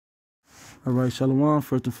All right, Shalom.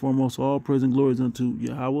 First and foremost, all praise and glory is unto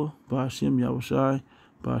Yahweh, Ba'ashem, Yahushai,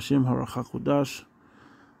 Ba'ashem, Harachakodash.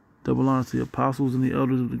 Double honor to the apostles and the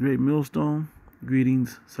elders of the great millstone.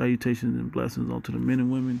 Greetings, salutations, and blessings unto the men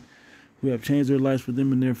and women who have changed their lives for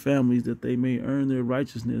them and their families, that they may earn their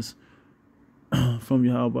righteousness from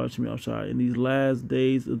Yahweh, Ba'ashem, Yahushai in these last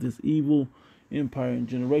days of this evil empire and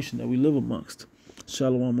generation that we live amongst.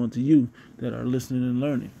 Shalom unto you that are listening and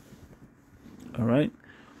learning. All right.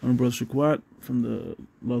 I'm Brother Shaquat from the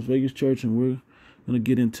Las Vegas Church, and we're going to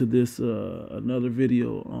get into this another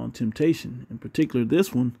video on temptation. In particular,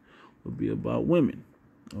 this one will be about women.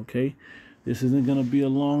 Okay, this isn't going to be a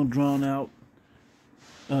long, drawn-out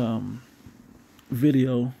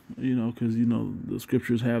video, because the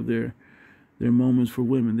scriptures have their moments for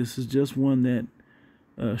women. This is just one that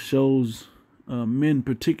shows men,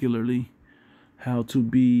 particularly, how to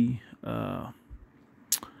be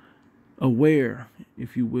aware,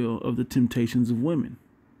 if you will, of the temptations of women,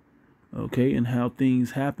 okay, and how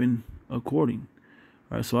things happen according.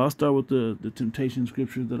 All right, so I'll start with the temptation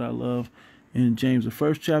scriptures that I love. In James, the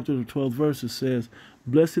 1st chapter, the 12th verse, it says,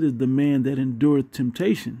 "Blessed is the man that endureth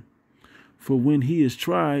temptation, for when he is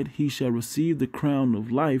tried, he shall receive the crown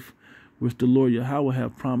of life, which the Lord Yahweh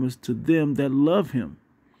hath promised to them that love him.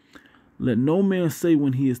 Let no man say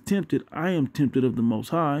when he is tempted, I am tempted of the Most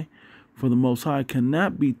High. For the Most High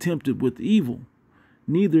cannot be tempted with evil,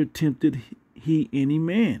 neither tempted he any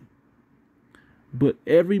man. But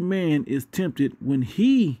every man is tempted when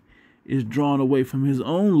he is drawn away from his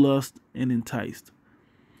own lust and enticed.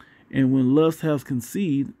 And when lust hath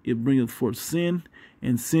conceived, it bringeth forth sin,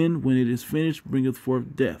 and sin, when it is finished, bringeth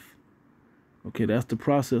forth death." Okay, that's the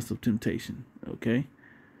process of temptation. Okay,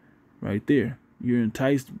 right there. You're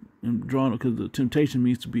enticed and drawn, because the temptation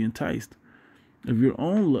means to be enticed of your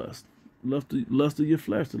own lust. Lust of your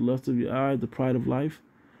flesh, the lust of your eye, the pride of life.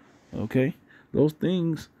 Okay, those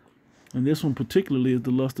things, and this one particularly is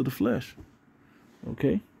the lust of the flesh.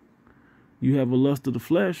 Okay, you have a lust of the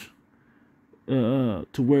flesh to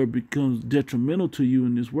where it becomes detrimental to you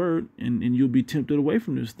in this word, and you'll be tempted away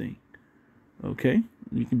from this thing. Okay,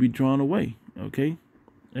 you can be drawn away. Okay,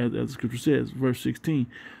 as the scripture says, verse 16,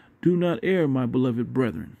 "Do not err, my beloved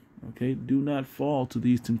brethren." Okay, do not fall to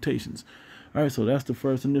these temptations. All right, so that's the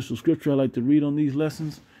first initial scripture I like to read on these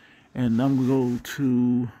lessons. And I'm going to go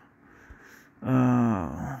to,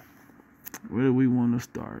 where do we want to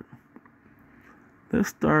start? Let's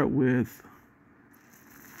start with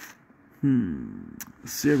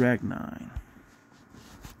Sirach 9.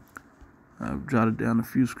 I've jotted down a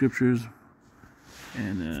few scriptures,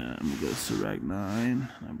 and I'm going to go to Sirach 9.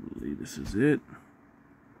 I believe this is it.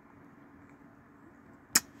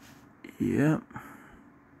 Yep.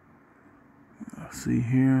 See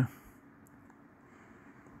here.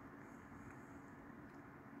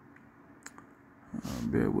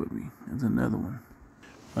 Bear with me. There's another one.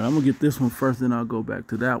 All right, I'm going to get this one first, then I'll go back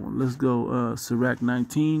to that one. Let's go Sirach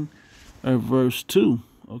 19, verse 2.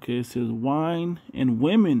 Okay, it says, "Wine and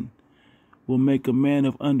women will make a man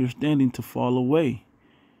of understanding to fall away,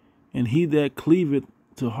 and he that cleaveth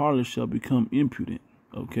to harlot shall become impudent."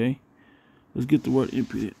 Okay, let's get the word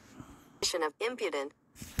impudent. Of impudent,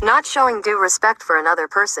 not showing due respect for another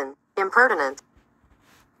person, impertinent.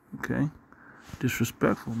 Okay,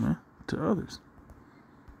 disrespectful, man, to others.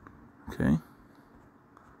 Okay,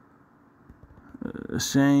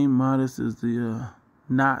 ashamed, modest is the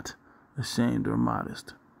not ashamed or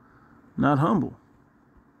modest, not humble.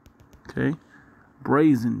 Okay,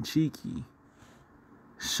 brazen, cheeky,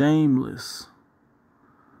 shameless,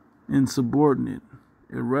 insubordinate,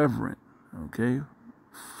 irreverent. Okay,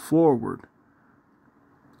 forward,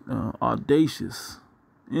 audacious,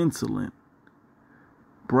 insolent,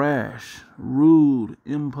 brash, rude,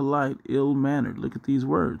 impolite, ill-mannered. Look at these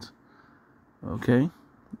words. Okay,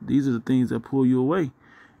 these are the things that pull you away,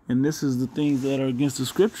 and this is the things that are against the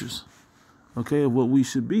scriptures. Okay, of what we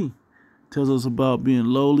should be. It tells us about being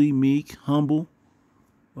lowly, meek, humble.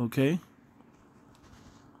 Okay,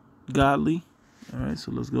 godly. All right,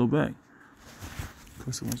 so let's go back. Of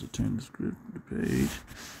course, I want to turn the page.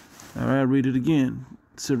 All right, read it again.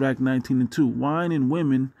 Sirach 19 and 2. "Wine and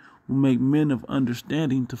women will make men of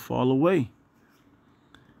understanding to fall away,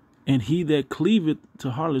 and he that cleaveth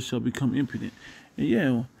to harlot shall become impudent." And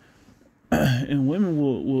yeah, and women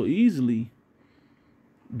will easily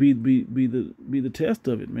be the test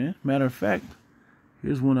of it, man. Matter of fact,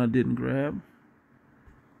 here's one I didn't grab.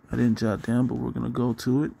 I didn't jot down, but we're gonna go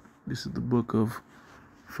to it. This is the book of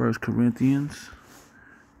 1 Corinthians,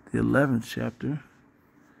 the 11th chapter.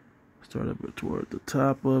 Start up toward the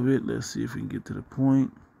top of it. Let's see if we can get to the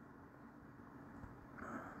point.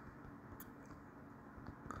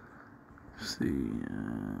 see.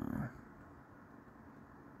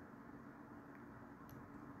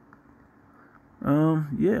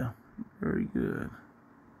 Yeah, very good.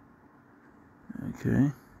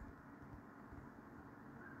 Okay.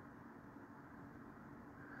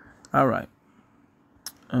 All right.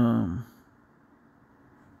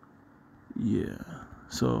 Yeah.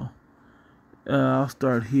 So, I'll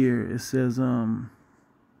start here. It says, 1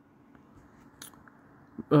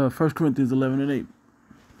 Corinthians 11:8.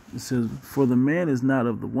 It says, "For the man is not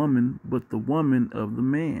of the woman, but the woman of the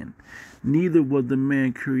man. Neither was the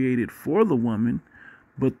man created for the woman,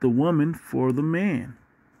 but the woman for the man."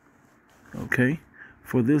 Okay?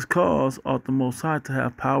 "For this cause ought the Most High to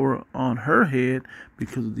have power on her head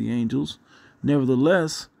because of the angels.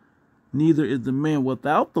 Nevertheless, neither is the man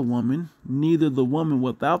without the woman, neither the woman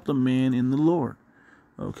without the man in the Lord."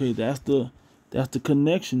 Okay, that's the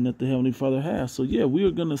connection that the Heavenly Father has. So yeah, we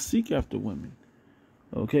are gonna seek after women.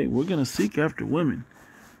 Okay, we're gonna seek after women.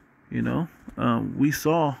 You know, we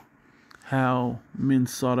saw how men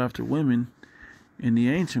sought after women in the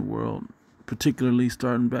ancient world, particularly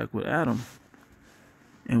starting back with Adam.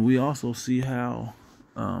 And we also see how,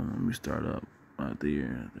 let me start up right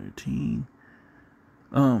there, 13.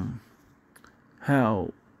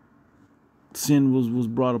 How sin was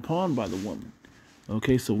brought upon by the woman.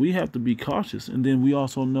 Okay, so we have to be cautious. And then we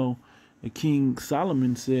also know that King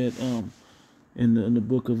Solomon said, in the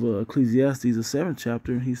book of Ecclesiastes, the 7th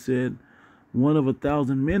chapter, he said, "One of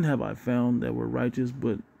 1,000 men have I found that were righteous,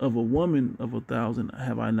 but of a woman of 1,000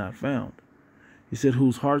 have I not found." He said,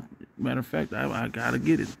 "Whose heart," matter of fact, I gotta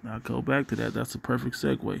get it. I'll go back to that. That's a perfect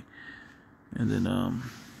segue. And then,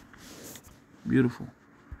 beautiful.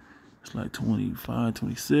 It's like 25,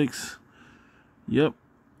 26. Yep.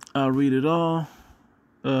 I'll read it all.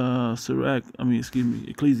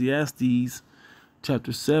 Ecclesiastes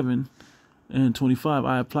chapter 7 and 25.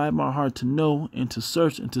 "I applied my heart to know and to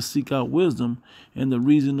search and to seek out wisdom and the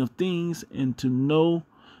reason of things and to know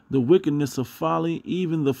the wickedness of folly,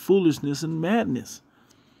 even the foolishness and madness.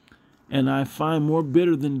 And I find more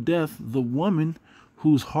bitter than death the woman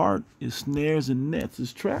whose heart is snares and nets,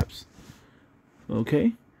 is traps."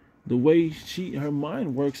 Okay? The way her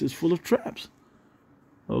mind works is full of traps.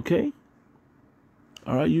 Okay?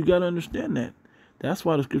 All right, you got to understand that. That's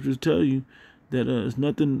why the scriptures tell you that there's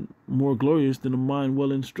nothing more glorious than a mind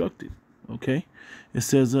well instructed. Okay? It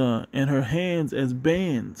says, "And her hands as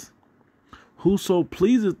bands. Whoso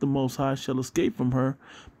pleaseth the Most High shall escape from her,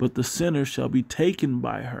 but the sinner shall be taken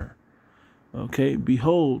by her." Okay?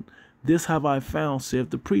 "Behold, this have I found,"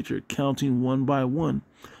 saith the preacher, counting one by one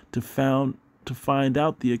to find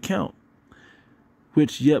out the account,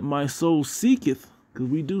 "which yet my soul seeketh," because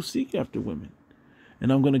we do seek after women.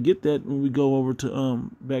 And I'm going to get that when we go over to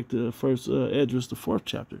back to first Esdras, the 4th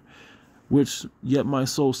chapter. "Which yet my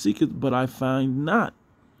soul seeketh, but I find not.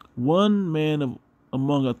 One man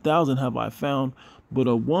among 1,000 have I found, but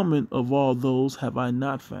a woman of all those have I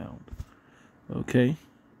not found." Okay.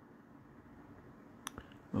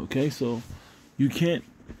 Okay, so you can't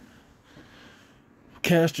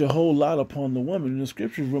cast your whole lot upon the woman. And the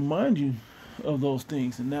scriptures remind you of those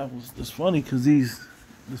things. And that's funny because the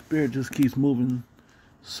spirit just keeps moving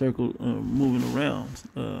around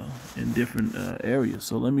in different areas.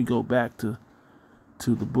 So let me go back to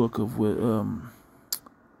the book of where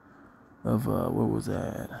was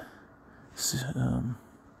that?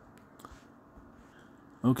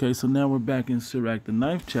 Okay, so now we're back in Sirach, the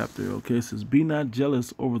 9th chapter. Okay, it says, "Be not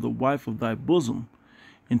jealous over the wife of thy bosom,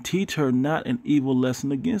 and teach her not an evil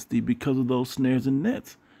lesson against thee because of those snares and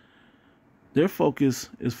nets." Their focus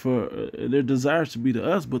is for their desires to be to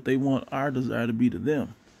us, but they want our desire to be to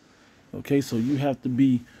them. Okay, so you have to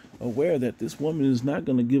be aware that this woman is not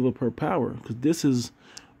going to give up her power, because this is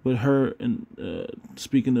what her, and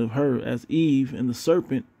speaking of her as Eve and the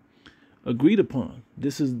serpent, agreed upon.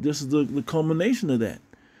 This is the culmination of that.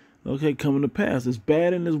 Okay, coming to pass. As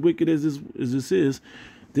bad and as wicked as this is,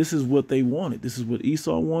 this is what they wanted. This is what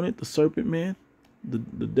Esau wanted, the serpent man, the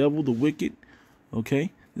devil, the wicked.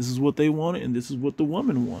 Okay, this is what they wanted, and this is what the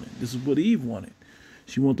woman wanted. This is what Eve wanted.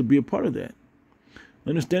 She wanted to be a part of that.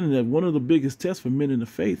 Understanding that one of the biggest tests for men in the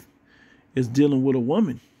faith is dealing with a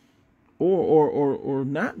woman, or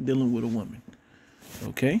not dealing with a woman.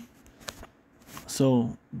 Okay,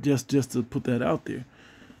 so just to put that out there,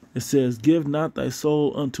 it says, "Give not thy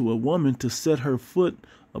soul unto a woman to set her foot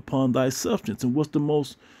upon thy substance." And what's the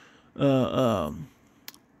most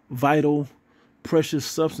vital, precious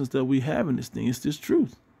substance that we have in this thing? It's this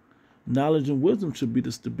truth. Knowledge and wisdom should be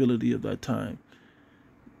the stability of thy time.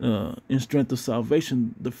 In strength of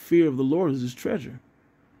salvation, the fear of the Lord is his treasure.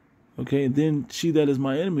 Okay, and then she that is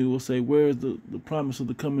my enemy will say, "Where is the promise of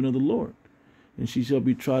the coming of the Lord?" and she shall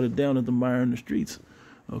be trodden down at the mire in the streets.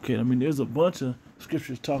 Okay, I mean, there's a bunch of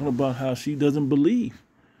scriptures talking about how she doesn't believe.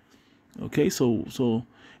 Okay, so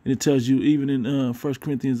and it tells you even in 1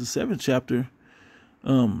 Corinthians the 7th chapter,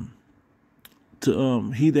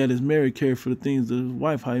 he that is married care for the things of his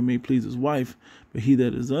wife, how he may please his wife, but he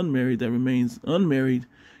that is unmarried, that remains unmarried,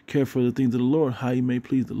 care for the things of the Lord, how he may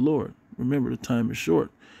please the Lord. Remember, the time is short.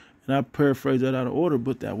 And I paraphrase that out of order,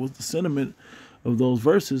 but that was the sentiment of those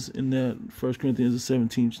verses in that 1 Corinthians the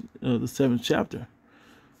 7th chapter.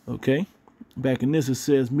 Okay, back in this it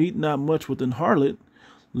says, "Meet not much with an harlot,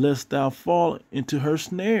 lest thou fall into her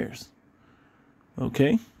snares."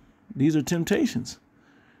 Okay, these are temptations.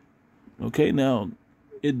 Okay, now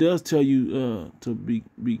it does tell you to be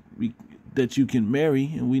that you can marry,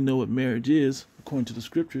 and we know what marriage is according to the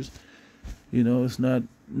scriptures. You know, it's not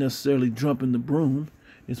necessarily jumping the broom.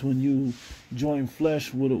 It's when you join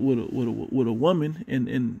flesh with a woman,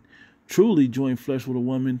 and truly join flesh with a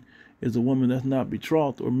woman is a woman that's not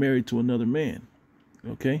betrothed or married to another man.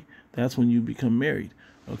 Okay, that's when you become married.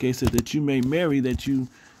 Okay, so that you may marry, that you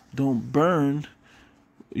don't burn,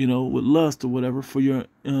 you know, with lust or whatever for your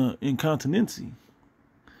incontinency.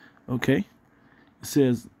 Okay, it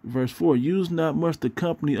says, verse 4, "Use not much the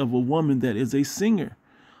company of a woman that is a singer,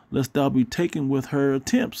 lest thou be taken with her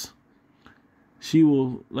attempts." She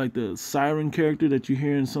will, like the siren character that you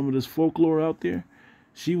hear in some of this folklore out there,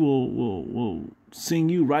 she will sing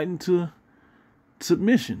you right into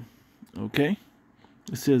submission. Okay,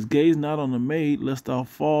 it says, "Gaze not on the maid, lest thou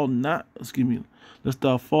fall not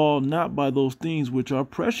by those things which are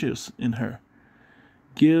precious in her.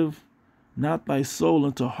 Give not thy soul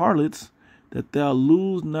unto harlots, that thou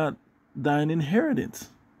lose not thine inheritance."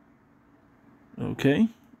 Okay,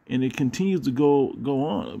 and it continues to go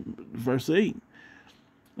on. Verse 8.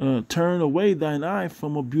 "Turn away thine eye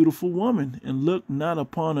from a beautiful woman, and look not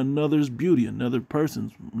upon another's beauty," another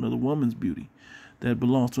woman's beauty that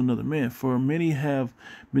belongs to another man. "For many have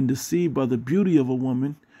been deceived by the beauty of a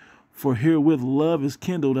woman, for herewith love is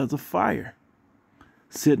kindled as a fire.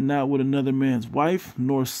 Sit not with another man's wife,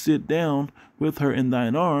 nor sit down with her in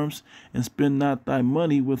thine arms, and spend not thy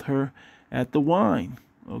money with her at the wine."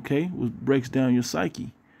 Okay, which breaks down your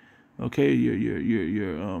psyche. Okay,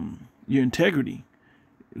 your integrity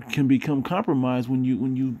can become compromised when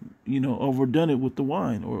you overdone it with the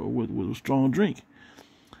wine or with a strong drink.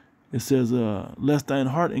 It says, "Lest thine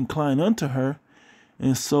heart incline unto her,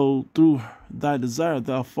 and so through thy desire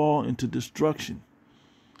thou fall into destruction."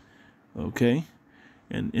 Okay,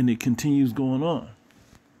 and it continues going on.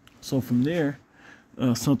 So from there,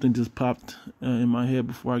 something just popped in my head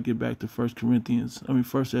before I get back to 1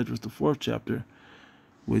 Esdras, the 4th chapter,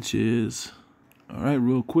 which is, all right,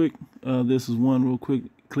 real quick. This is one real quick.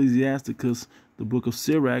 Ecclesiasticus, the book of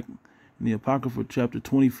Sirach, in the Apocrypha, chapter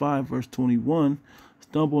 25, verse 21.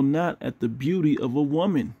 "Stumble not at the beauty of a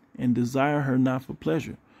woman, and desire her not for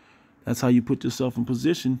pleasure." That's how you put yourself in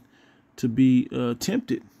position to be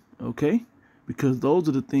tempted, okay? Because those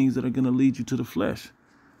are the things that are going to lead you to the flesh,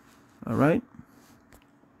 all right?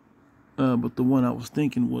 But the one I was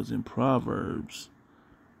thinking was in Proverbs.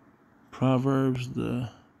 Proverbs, the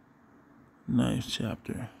 9th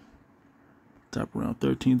chapter. Top around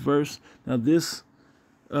 13th verse. Now this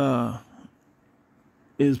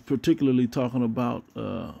is particularly talking about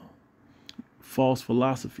false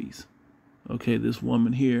philosophies. Okay, this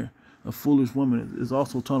woman here, a foolish woman, is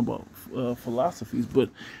also talking about philosophies, but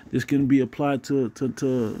this can be applied to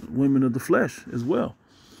women of the flesh as well.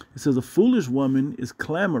 It says, "A foolish woman is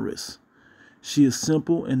clamorous. She is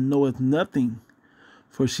simple and knoweth nothing.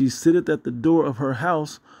 For she sitteth at the door of her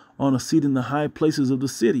house on a seat in the high places of the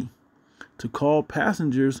city, to call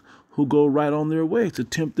passengers who go right on their way," to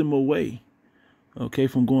tempt them away, okay,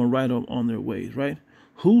 from going right on their ways, right?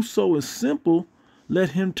 "Whoso is simple,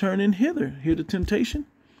 let him turn in hither." Hear the temptation.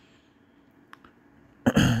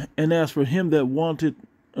 "And as for him that wanted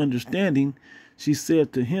understanding, she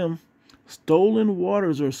said to him, stolen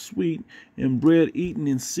waters are sweet, and bread eaten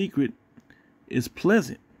in secret is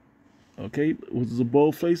pleasant." Okay, which is a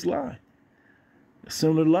bold-faced lie. A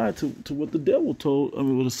similar lie to what the devil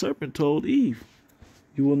what the serpent told Eve.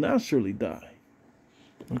 "You will not surely die."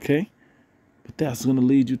 Okay, but that's going to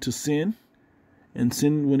lead you to sin, and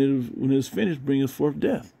sin, when it is finished, bringeth forth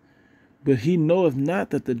death. "But he knoweth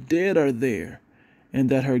not that the dead are there, and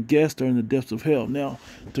that her guests are in the depths of hell." Now,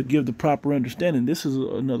 to give the proper understanding, this is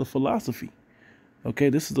another philosophy. Okay,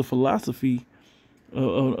 this is a philosophy,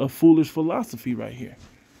 a foolish philosophy right here.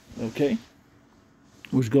 Okay,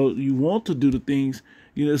 you want to do the things,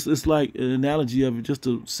 it's like an analogy of it, just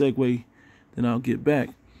to segue, then I'll get back.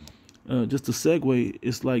 Just to segue,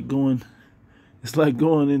 it's like going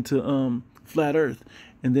into flat earth.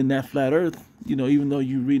 And then that flat earth, you know, even though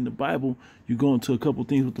you're reading the Bible, you go into a couple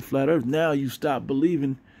things with the flat earth. Now you stop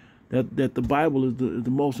believing that the Bible is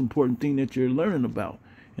the most important thing that you're learning about.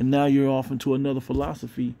 And now you're off into another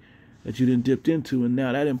philosophy that you didn't dipped into, and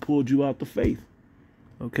now that didn't pulled you out the faith.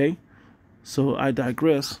 Okay? So I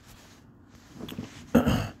digress.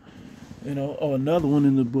 You know, another one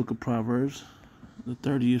in the book of Proverbs, the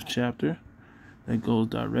 30th chapter, that goes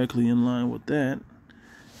directly in line with that,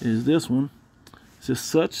 is this one. It says,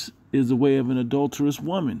 such is the way of an adulterous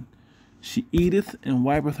woman. She eateth and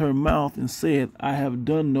wipeth her mouth and saith, I have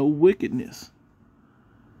done no wickedness.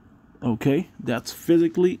 Okay, that's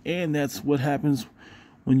physically, and that's what happens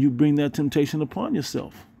when you bring that temptation upon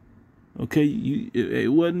yourself. Okay,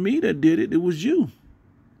 it wasn't me that did it, it was you.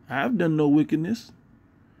 I've done no wickedness.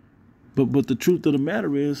 But the truth of the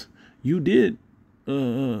matter is, you did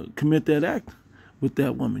commit that act with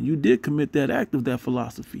that woman. You did commit that act of that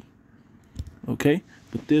philosophy. Okay,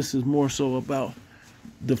 but this is more so about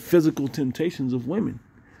the physical temptations of women.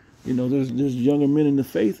 You know, there's younger men in the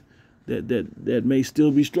faith that may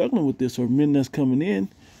still be struggling with this, or men that's coming in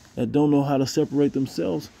that don't know how to separate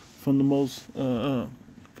themselves from the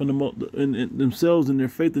themselves and their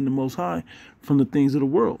faith in the Most High from the things of the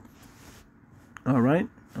world. All right,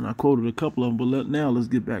 and I quoted a couple of them, but now let's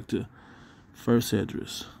get back to 1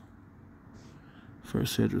 Esdras. 1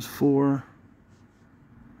 Esdras 4.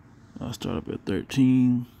 I'll start up at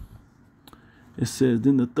 13. It says,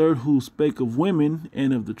 then the third who spake of women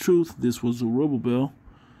and of the truth, this was Zerubbabel,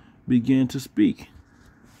 began to speak.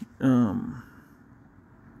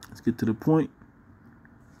 Let's get to the point.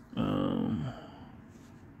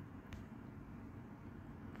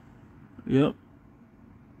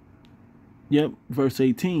 Yep, verse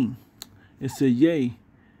 18. It said, yea,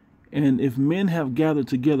 and if men have gathered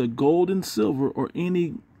together gold and silver or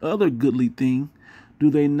any other goodly thing, do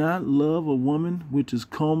they not love a woman which is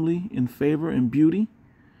comely in favor and beauty?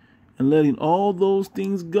 And letting all those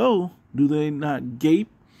things go, do they not gape,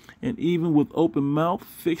 and even with open mouth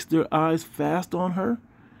fix their eyes fast on her?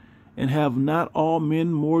 And have not all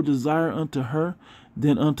men more desire unto her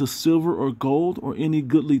than unto silver or gold or any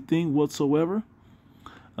goodly thing whatsoever?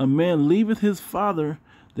 A man leaveth his father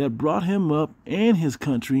that brought him up and his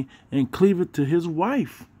country, and cleaveth to his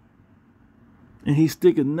wife. And he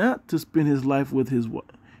sticketh not to spend his life with his wife.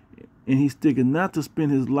 And he sticketh not to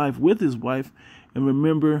spend his life with his wife, and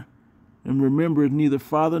remembereth neither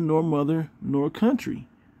father nor mother nor country.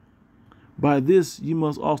 By this you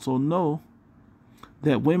must also know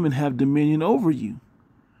that women have dominion over you.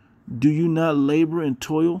 Do you not labor and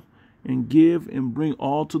toil and give and bring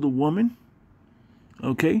all to the woman?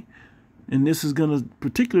 Okay, and this is going to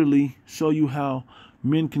particularly show you how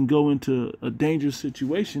men can go into a dangerous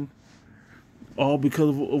situation, all because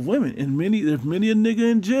of women. And there's many a nigga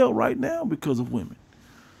in jail right now because of women.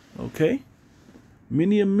 Okay,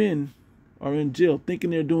 many a men are in jail thinking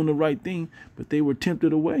they're doing the right thing, but they were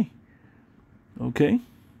tempted away. Okay,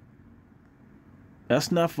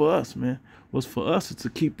 that's not for us, man. What's for us is to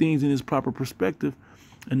keep things in its proper perspective,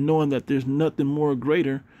 and knowing that there's nothing more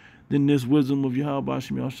greater than this wisdom of Yahweh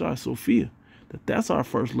Bashim Yahshua, Sophia. That's our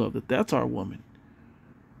first love, that's our woman.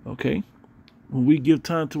 Okay? When we give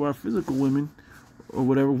time to our physical women or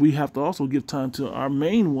whatever, we have to also give time to our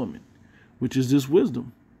main woman, which is this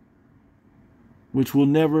wisdom, which will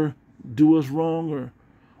never do us wrong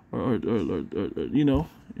or you know,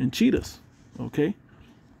 and cheat us. Okay?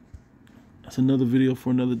 That's another video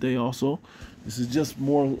for another day also. This is just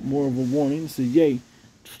more of a warning. It says, yea,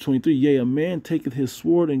 23, yea, a man taketh his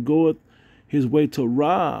sword and goeth his way to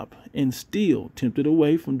rob and steal, tempted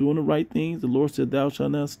away from doing the right things. The Lord said, thou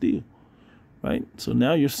shalt not steal. Right? So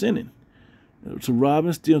now you're sinning. To rob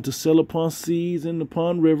and steal, to sell upon seas and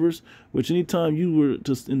upon rivers, which anytime you were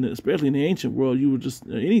just, especially in the ancient world, you were just,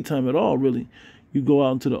 anytime at all, really, you go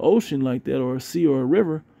out into the ocean like that, or a sea or a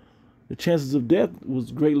river, the chances of death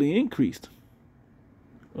was greatly increased.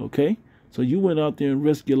 Okay? So you went out there and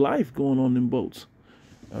risked your life going on them boats.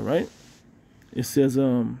 All right? It says,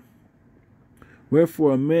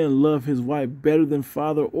 wherefore a man love his wife better than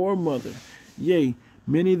father or mother. Yea,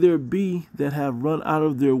 many there be that have run out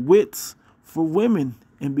of their wits for women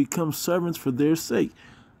and become servants for their sake.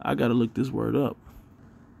 I got to look this word up.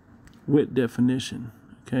 Wit definition.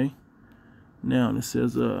 Okay? Now it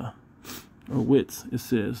says, or wits, it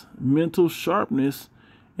says, mental sharpness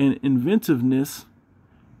and inventiveness,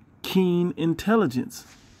 keen intelligence.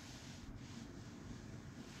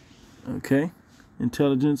 Okay?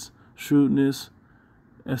 Intelligence, shrewdness,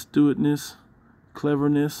 astuteness,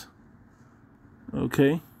 cleverness.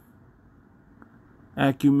 Okay?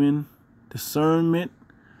 Acumen, discernment.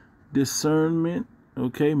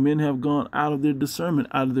 Okay, men have gone out of their discernment,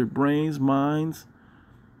 out of their brains, minds.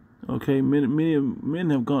 Okay, many men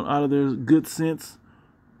have gone out of their good sense,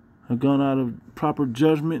 have gone out of proper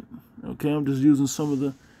judgment. Okay, I'm just using some of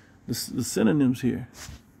the synonyms here.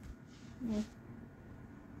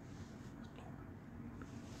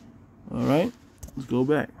 All right, let's go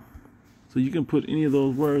back. So you can put any of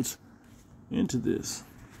those words into this.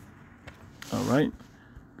 All right,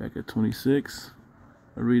 back at 26.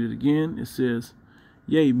 I read it again. It says,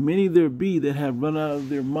 yea, many there be that have run out of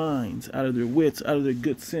their minds, out of their wits, out of their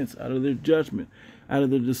good sense, out of their judgment, out of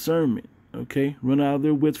their discernment. Okay, run out of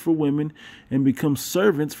their wits for women and become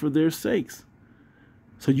servants for their sakes.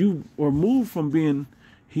 So you are moved from being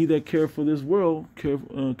he that care for this world, care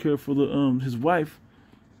for the his wife.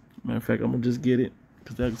 Matter of fact, I'm gonna just get it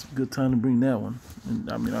because that's a good time to bring that one.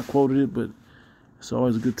 And I mean, I quoted it, but it's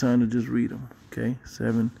always a good time to just read them. Okay,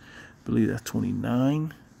 7, I believe that's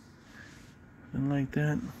 29, something like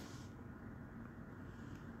that.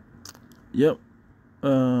 Yep.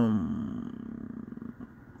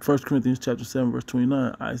 1 Corinthians chapter 7, verse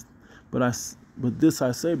 29. But this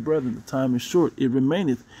I say, brethren, the time is short. It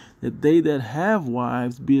remaineth that they that have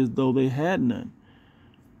wives be as though they had none.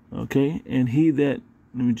 Okay, and he that,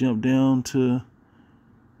 let me jump down to,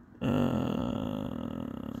 to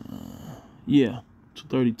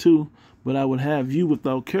 32. But I would have you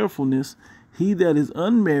without carefulness. He that is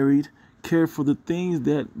unmarried care for the things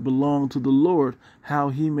that belong to the Lord, how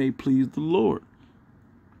he may please the Lord.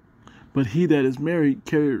 But he that is married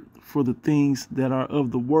care for the things that are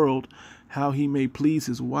of the world, how he may please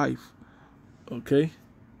his wife. Okay?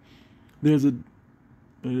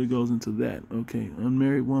 It goes into that. Okay,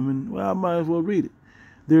 unmarried woman. Well, I might as well read it.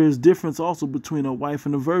 There is difference also between a wife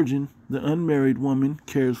and a virgin. The unmarried woman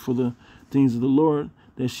cares for the things of the Lord,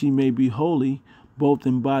 that she may be holy, both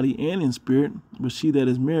in body and in spirit. But she that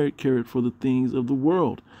is married careth for the things of the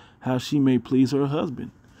world, how she may please her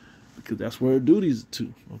husband. Because that's where her duties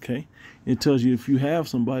to. Okay? It tells you if you have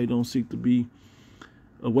somebody, don't seek to be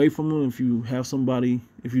away from them. If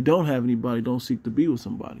you don't have anybody, don't seek to be with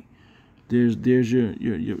somebody. There's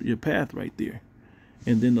your path right there.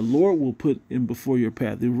 And then the Lord will put in before your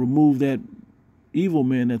path. He'll remove that evil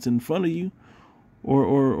man that's in front of you,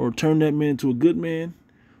 or turn that man into a good man,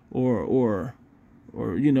 or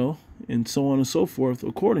and so on and so forth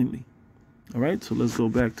accordingly. All right, so let's go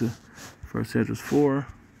back to 1 Esdras 4.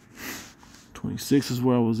 26 is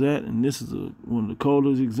where I was at, and this is one of the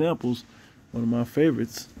coldest examples, one of my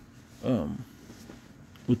favorites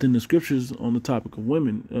within the scriptures on the topic of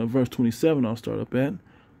women. Verse 27 I'll start up at.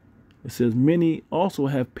 It says, many also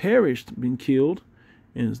have perished, been killed,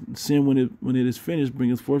 and sin when it is finished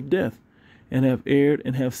bringeth forth death, and have erred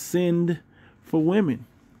and have sinned for women.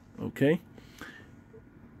 Okay?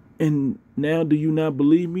 And now do you not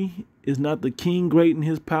believe me? Is not the king great in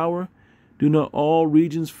his power? Do not all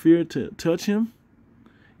regions fear to touch him?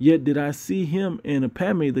 Yet did I see him and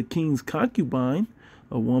Apame, the king's concubine,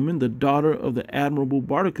 a woman, the daughter of the admirable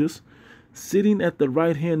Bardachus, sitting at the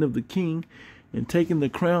right hand of the king, and taking the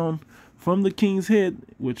crown from the king's head,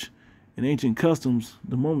 which in ancient customs,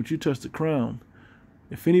 the moment you touch the crown,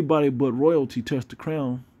 if anybody but royalty touched the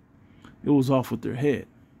crown, it was off with their head.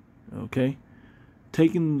 Okay?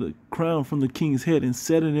 Taking the crown from the king's head and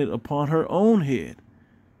setting it upon her own head.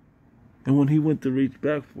 And when he went to reach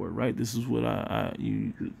back for it, right? This is what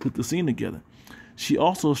you put the scene together. She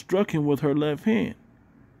also struck him with her left hand.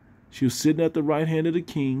 She was sitting at the right hand of the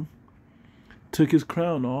king, took his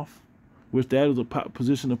crown off, which that is a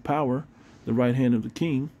position of power, the right hand of the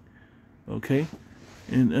king. Okay?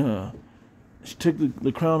 And she took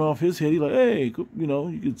the crown off his head. He's like, hey,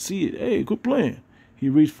 you could see it. Hey, quit playing. He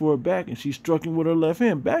reached for it back, and she struck him with her left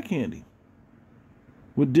hand, backhanding.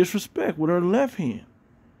 With disrespect, with her left hand.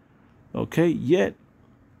 Okay, yet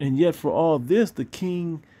for all this, the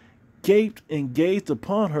king gaped and gazed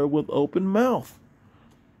upon her with open mouth.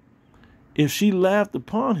 If she laughed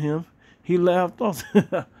upon him, he laughed also.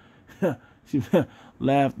 She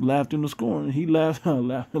laughed in the scorn, and he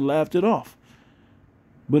laughed it off.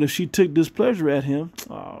 But if she took displeasure at him,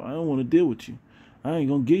 I don't want to deal with you. I ain't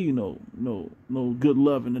gonna give you no good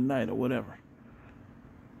love in the night or whatever.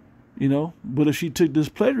 But if she took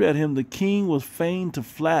displeasure at him, the king was fain to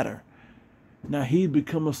flatter. Now he'd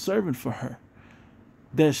become a servant for her,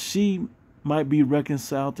 that she might be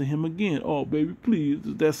reconciled to him again. Oh, baby, please.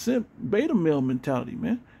 That's beta male mentality,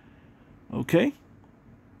 man. Okay?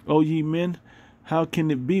 Oh, ye men, how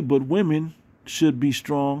can it be but women should be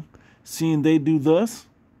strong, seeing they do thus?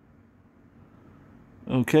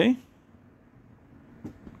 Okay?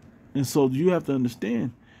 And so you have to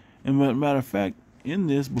understand. And matter of fact, in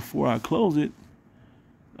this, before I close it,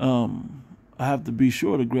 I have to be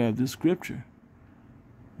sure to grab this scripture.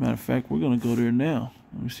 Matter of fact, we're going to go there now.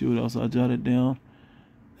 Let me see what else I jotted down.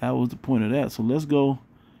 That was the point of that. So let's go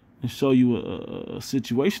and show you a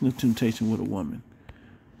situation of temptation with a woman,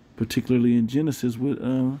 particularly in Genesis with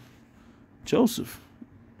Joseph.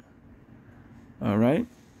 All right.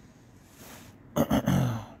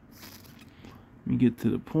 Let me get to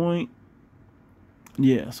the point.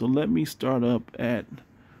 Yeah, so let me start up at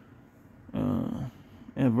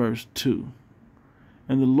verse 2.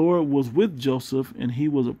 And the Lord was with Joseph, and he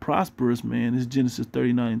was a prosperous man. This is Genesis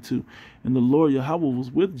 39:2. And the Lord Yahweh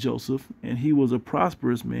was with Joseph, and he was a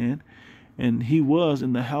prosperous man, and he was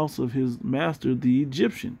in the house of his master, the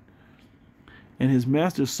Egyptian. And his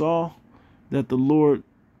master saw that the Lord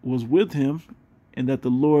was with him, and that the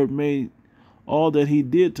Lord made all that he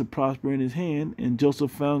did to prosper in his hand. And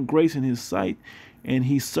Joseph found grace in his sight, and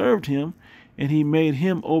he served him, and he made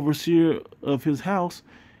him overseer of his house,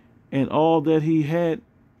 and all that he had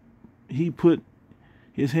he put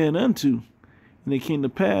his hand unto. And it came to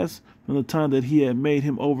pass from the time that he had made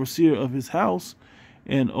him overseer of his house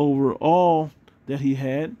and over all that he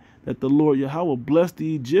had, that the Lord Yahweh blessed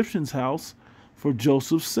the Egyptian's house for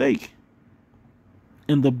Joseph's sake.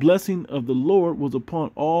 And the blessing of the Lord was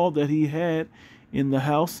upon all that he had in the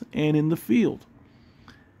house and in the field.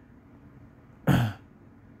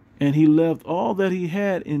 And he left all that he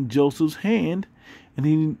had in Joseph's hand, and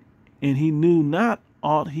he knew not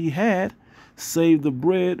aught he had, save the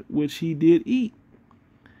bread which he did eat.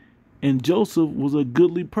 And Joseph was a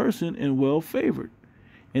goodly person and well favored.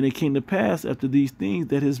 And it came to pass after these things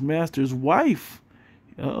that his master's wife,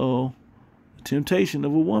 the temptation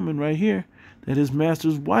of a woman right here, that his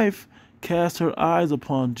master's wife cast her eyes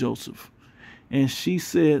upon Joseph. And she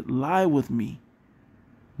said, lie with me.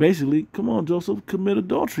 Basically, come on, Joseph, commit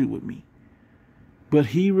adultery with me. But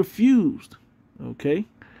he refused. Okay?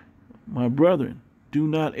 My brethren, do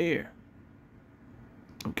not err.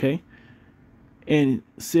 Okay? And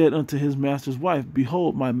said unto his master's wife,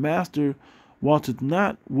 behold, my master wotteth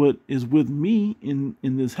not what is with me in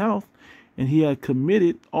this house, and he had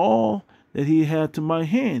committed all that he had to my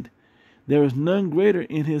hand. There is none greater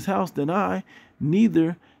in his house than I,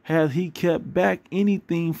 neither hath he kept back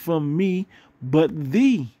anything from me but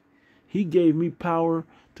thee. He gave me power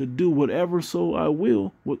to do whatever so I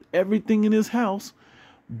will with everything in his house,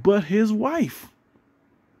 but his wife.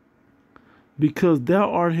 Because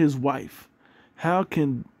thou art his wife, how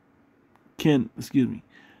then can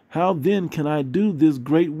I do this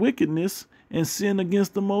great wickedness and sin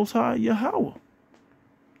against the Most High Yahweh?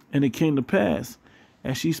 And it came to pass,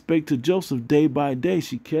 as she spake to Joseph day by day,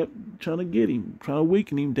 she kept trying to get him, trying to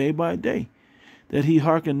weaken him day by day, that he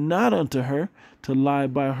hearkened not unto her to lie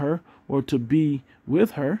by her or to be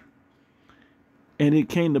with her. And it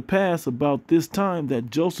came to pass about this time that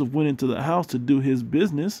Joseph went into the house to do his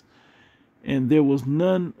business, and there was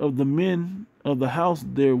none of the men of the house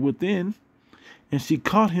there within. And she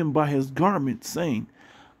caught him by his garment, saying,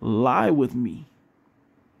 lie with me.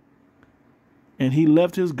 And he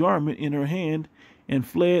left his garment in her hand and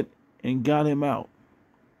fled and got him out.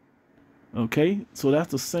 Okay, so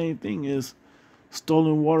that's the same thing as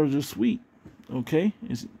stolen waters are sweet. Okay,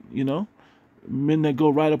 it's, men that go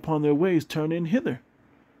right upon their ways turn in hither.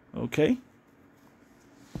 Okay,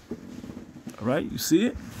 all right, you see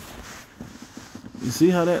it? You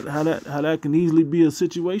see how that can easily be a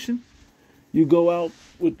situation? You go out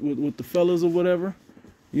with the fellas or whatever.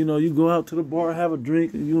 You go out to the bar, have a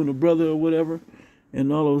drink, and you and a brother or whatever,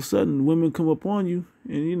 and all of a sudden women come upon you,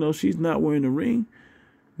 and she's not wearing a ring,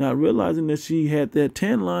 not realizing that she had that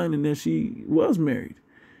tan line and that she was married.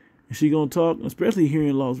 And she gonna talk, especially here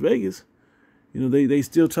in Las Vegas. They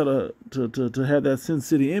still try to have that Sin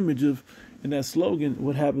City image of, and that slogan,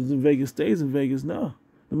 what happens in Vegas stays in Vegas. No,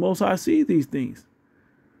 the Most High sees these things.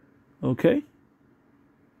 Okay?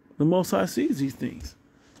 The Most High sees these things.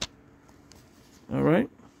 All right?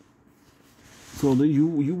 So that you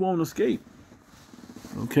won't escape.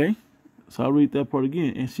 Okay? So I'll read that part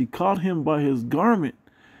again. And she caught him by his garment,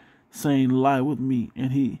 saying, lie with me.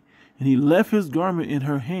 And he left his garment in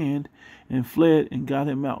her hand and fled and got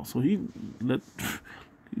him out. So he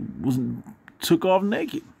took off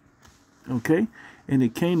naked. Okay? And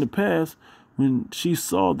it came to pass, when she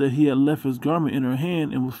saw that he had left his garment in her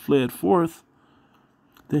hand and was fled forth,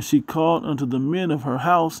 that she called unto the men of her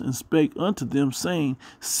house and spake unto them, saying,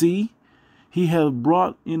 see, he hath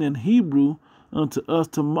brought in an Hebrew unto us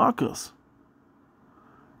to mock us.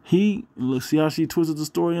 Let's see how she twisted the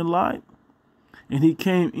story and lied. And he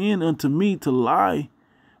came in unto me to lie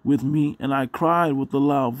with me, and I cried with a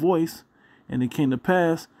loud voice. And it came to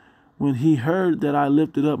pass, when he heard that I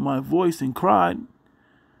lifted up my voice and cried,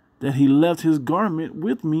 that he left his garment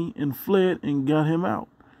with me and fled and got him out.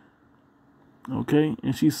 Okay,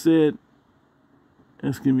 and she said,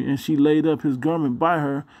 excuse me, and she laid up his garment by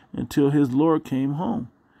her until his Lord came home.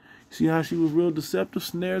 See how she was real deceptive,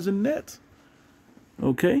 snares and nets.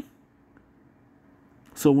 Okay.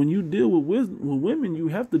 So when you deal with wisdom, with women, you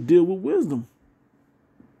have to deal with wisdom.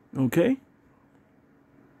 Okay.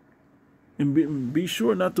 And be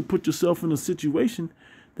sure not to put yourself in a situation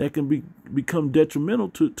that can become detrimental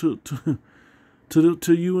to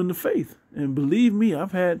you in the faith. And believe me,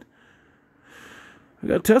 I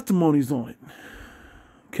got testimonies on it.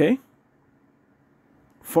 Okay?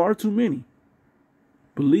 Far too many.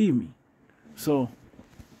 Believe me. So,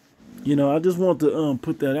 I just want to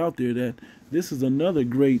put that out there, that this is another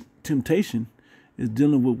great temptation, is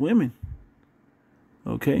dealing with women.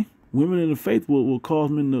 Okay? Women in the faith will cause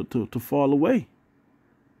men to fall away.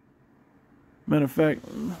 Matter of fact,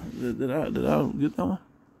 did I get that one?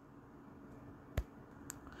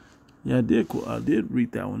 Yeah, I did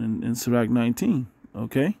read that one in Sirach 19.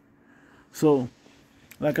 Okay? So,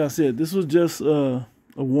 like I said, this was just a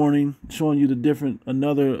warning, showing you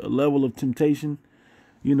another level of temptation.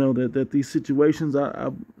 That these situations,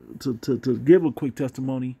 to give a quick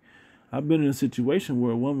testimony, I've been in a situation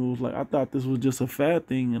where a woman was like, I thought this was just a fad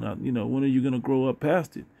thing, and when are you gonna grow up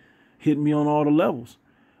past it? Hit me on all the levels.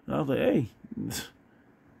 And I was like, hey,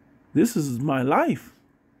 this is my life.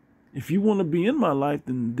 If you want to be in my life,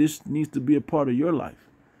 then this needs to be a part of your life.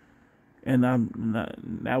 And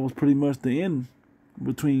that was pretty much the end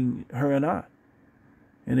between her and I.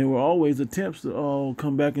 And there were always attempts to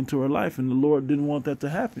come back into her life, and the Lord didn't want that to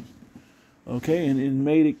happen. Okay, and it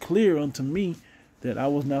made it clear unto me that I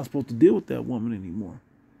was not supposed to deal with that woman anymore.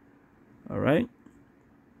 All right?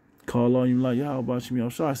 Call on you like Yahweh Shem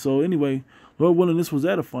Yahushai. So anyway, Lord willing, this was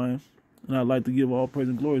edifying. And I'd like to give all praise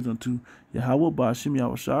and glories unto Yahweh Ba'ashem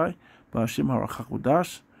Yahushai, Ba'ashem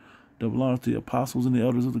HaRachakwadash. Double honors to the apostles and the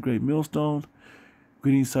elders of the great millstone.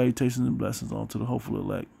 Greetings, salutations, and blessings on to the hopeful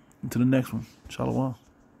elect. Until the next one. Shalom.